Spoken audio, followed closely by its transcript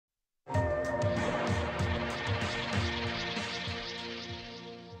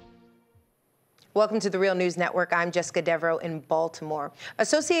Welcome to the Real News Network. I'm Jessica Devereaux in Baltimore.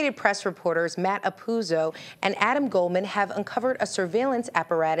 Associated Press reporters Matt Appuzo and Adam Goldman have uncovered a surveillance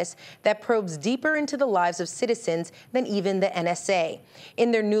apparatus that probes deeper into the lives of citizens than even the NSA.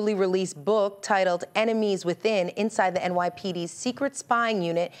 In their newly released book titled Enemies Within, Inside the NYPD's Secret Spying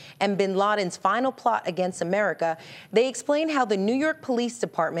Unit and Bin Laden's Final Plot Against America, they explain how the New York Police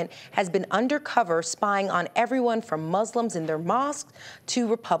Department has been undercover spying on everyone from Muslims in their mosques to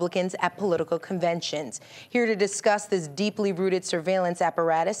Republicans at political conventions. Here to discuss this deeply rooted surveillance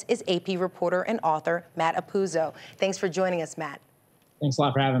apparatus is AP reporter and author Matt Appuzo. Thanks for joining us, Matt. Thanks a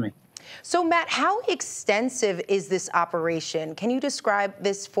lot for having me. So, Matt, how extensive is this operation? Can you describe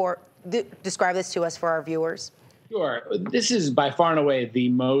this to us for our viewers? Sure. This is by far and away the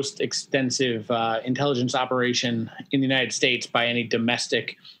most extensive intelligence operation in the United States by any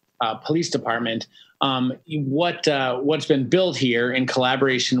domestic police department. What's been built here in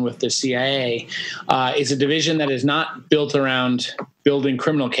collaboration with the CIA is a division that is not built around building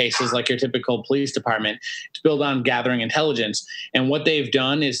criminal cases like your typical police department. It's built on gathering intelligence. And what they've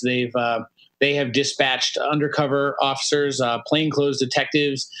done is they have dispatched undercover officers, plainclothes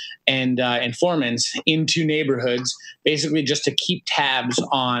detectives, and informants into neighborhoods, basically just to keep tabs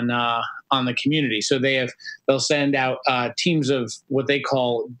on the community. So they'll send out teams of what they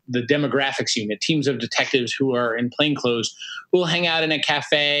call the demographics unit, teams of detectives who are in plainclothes, who will hang out in a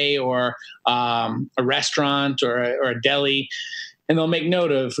cafe or a restaurant or a deli. And they'll make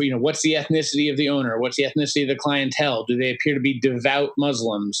note of, what's the ethnicity of the owner? What's the ethnicity of the clientele? Do they appear to be devout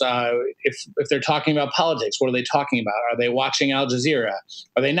Muslims? If they're talking about politics, what are they talking about? Are they watching Al Jazeera?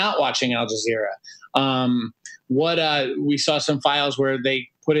 Are they not watching Al Jazeera? We saw some files where they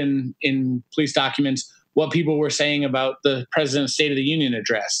put in police documents what people were saying about the president's State of the Union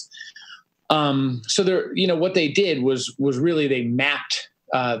address. So what they did was really they mapped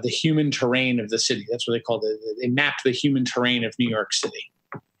the human terrain of the city. That's what they called it. They mapped the human terrain of New York City.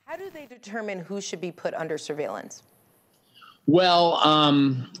 How do they determine who should be put under surveillance? Well,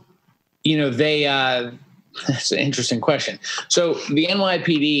 that's an interesting question. So the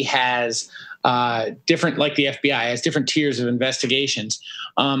NYPD has different, like the FBI, has different tiers of investigations.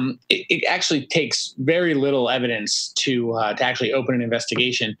 It actually takes very little evidence to actually open an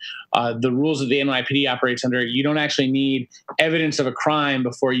investigation. The rules that the NYPD operates under, you don't actually need evidence of a crime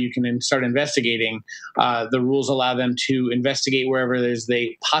before you can start investigating. The rules allow them to investigate wherever there's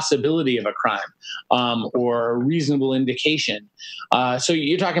the possibility of a crime or a reasonable indication. So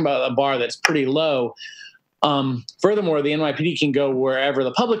you're talking about a bar that's pretty low. Furthermore, the NYPD can go wherever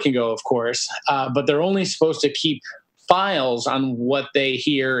the public can go, of course, but they're only supposed to keep files on what they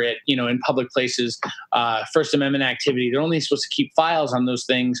hear at, in public places, First Amendment activity. They're only supposed to keep files on those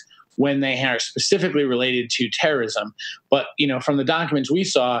things when they are specifically related to terrorism. But, from the documents we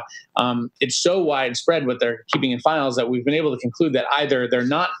saw, it's so widespread what they're keeping in files that we've been able to conclude that either they're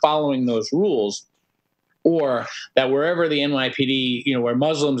not following those rules, or that wherever the NYPD, where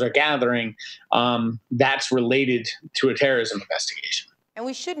Muslims are gathering, that's related to a terrorism investigation. And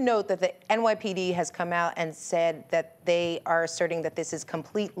we should note that the NYPD has come out and said that they are asserting that this is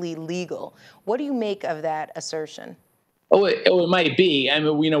completely legal. What do you make of that assertion? It might be. I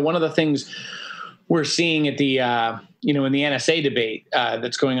mean, one of the things we're seeing at the, in the NSA debate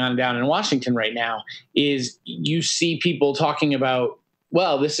that's going on down in Washington right now is you see people talking about,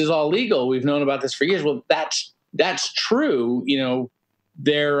 well, this is all legal. We've known about this for years. Well, that's true.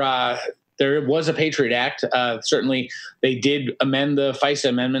 There was a Patriot Act. Certainly, they did amend the FISA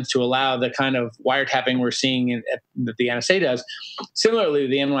amendments to allow the kind of wiretapping we're seeing that the NSA does. Similarly,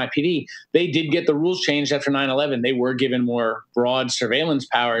 the NYPD, they did get the rules changed after 9/11. They were given more broad surveillance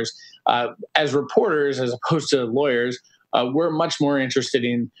powers. As reporters, as opposed to lawyers, we're much more interested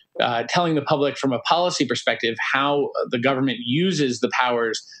in telling the public from a policy perspective how the government uses the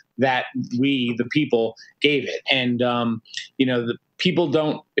powers that we, the people, gave it. And, if people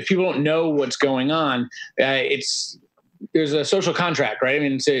don't know what's going on, there's a social contract, right? I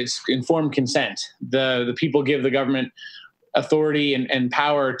mean, it's informed consent. The people give the government authority and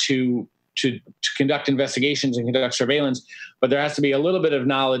power to conduct investigations and conduct surveillance, but there has to be a little bit of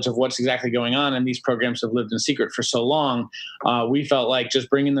knowledge of what's exactly going on. And these programs have lived in secret for so long. We felt like just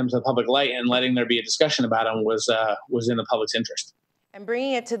bringing them to the public light and letting there be a discussion about them was in the public's interest. And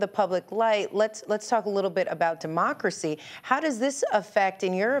bringing it to the public light, let's talk a little bit about democracy. How does this affect,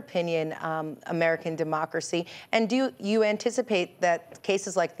 in your opinion, American democracy? And do you anticipate that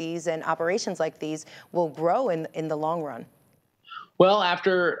cases like these and operations like these will grow in the long run? Well,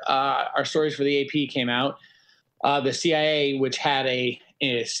 after our stories for the AP came out, the CIA, which had a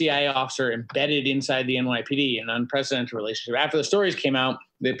a CIA officer embedded inside the NYPD, an unprecedented relationship. After the stories came out,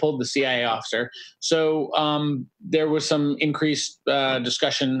 they pulled the CIA officer. So there was some increased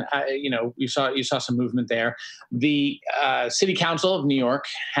discussion. You saw some movement there. The City Council of New York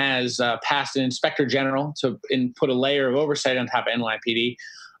has passed an inspector general to put a layer of oversight on top of NYPD.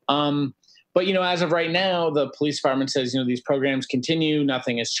 But as of right now, the police department says these programs continue.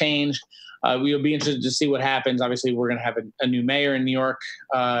 Nothing has changed. We'll be interested to see what happens. Obviously, we're going to have a new mayor in New York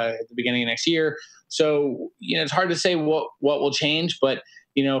at the beginning of next year. So it's hard to say what will change, but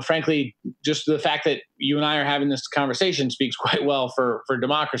frankly, just the fact that you and I are having this conversation speaks quite well for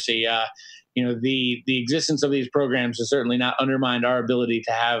democracy. The existence of these programs has certainly not undermined our ability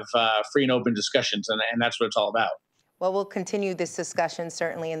to have free and open discussions, and that's what it's all about. Well, we'll continue this discussion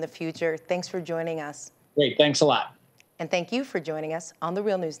certainly in the future. Thanks for joining us. Great. Thanks a lot. And thank you for joining us on the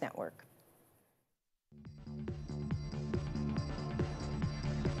Real News Network.